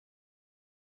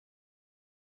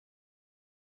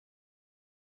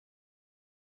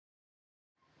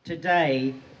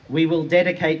Today, we will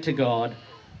dedicate to God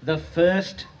the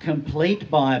first complete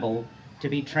Bible to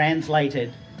be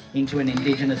translated into an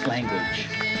Indigenous language.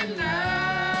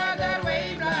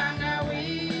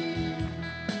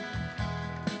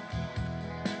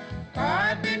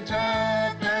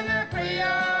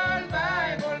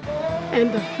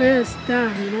 And the first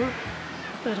time,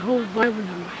 that whole Bible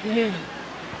in my hand.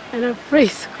 And I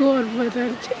praise God for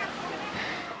that.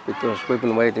 Because we've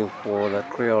been waiting for the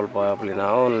Kriol Bible in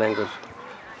our own language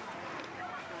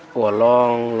for a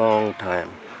long, long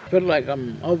time. I feel like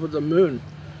I'm over the moon,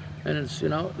 and it's,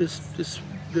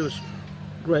 there was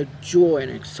great joy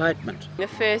and excitement. The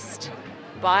first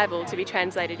Bible to be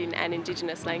translated in an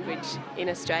Indigenous language in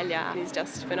Australia is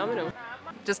just phenomenal.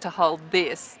 Just to hold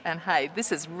this, and hey,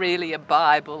 this is really a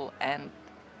Bible, and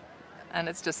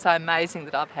it's just so amazing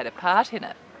that I've had a part in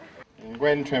it.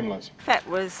 Gwen Tremlett. That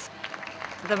was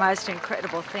the most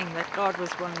incredible thing, that God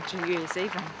was willing to use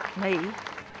even me,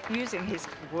 using his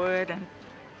word and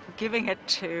giving it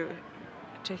to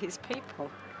his people.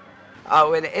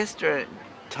 Oh, when Esther and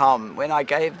Tom, when I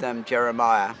gave them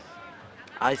Jeremiah,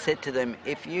 I said to them,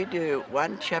 if you do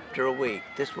one chapter a week,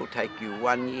 this will take you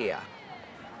 1 year.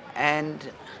 And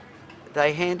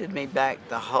they handed me back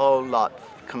the whole lot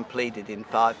completed in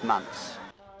 5 months.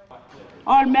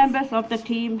 All members of the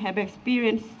team have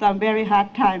experienced some very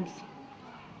hard times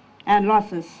and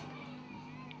losses,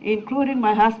 including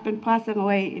my husband passing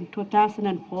away in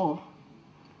 2004.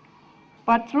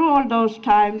 But through all those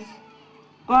times,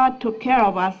 God took care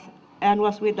of us and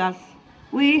was with us.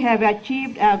 We have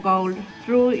achieved our goal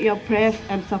through your prayers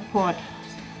and support.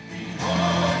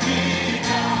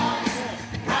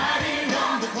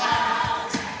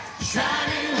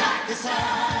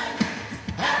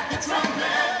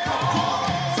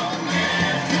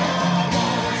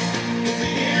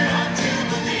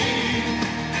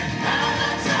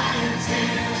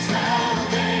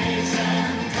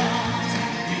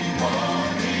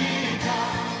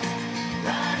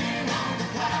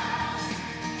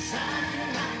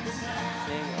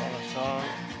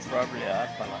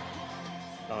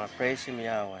 Praise him,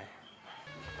 Yahweh.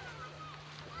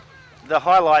 The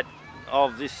highlight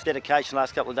of this dedication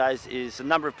last couple of days is the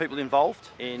number of people involved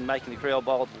in making the Kriol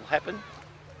Bible happen.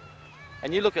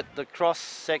 And you look at the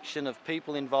cross-section of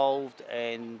people involved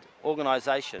and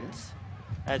organisations,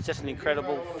 and it's just an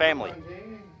incredible family.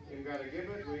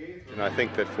 And I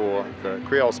think that for the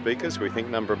Kriol speakers, we think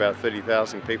number about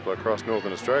 30,000 people across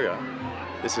Northern Australia,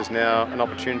 this is now an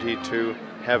opportunity to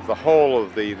have the whole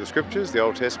of the scriptures, the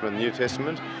Old Testament and the New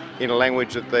Testament, in a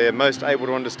language that they are most able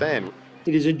to understand.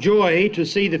 It is a joy to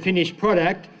see the finished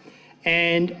product,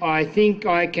 and I think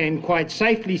I can quite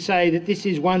safely say that this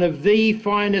is one of the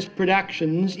finest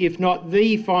productions, if not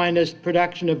the finest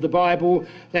production of the Bible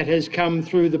that has come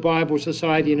through the Bible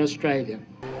Society in Australia.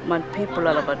 My people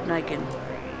are about making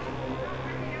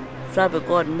serve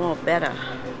God more better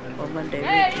when they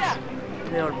read this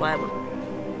Kriol Bible.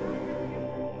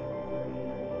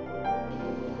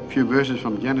 A few verses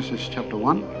from Genesis chapter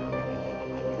 1.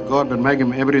 God will make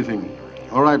him everything.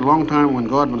 All right, long time when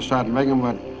God will start making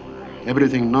him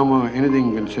everything, no more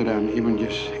anything will sit down, even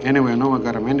just anywhere, no more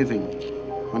got him anything.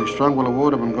 When he's strong will the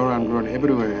water will go around growing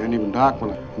everywhere, and even dark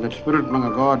will. And that spirit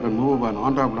blanga God will move on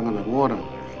top of that water.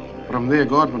 From there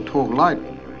God will talk light.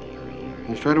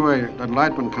 And straight away that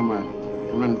light will come out.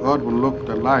 And when God will look,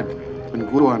 the light will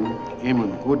good one,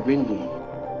 amen, gudbinji.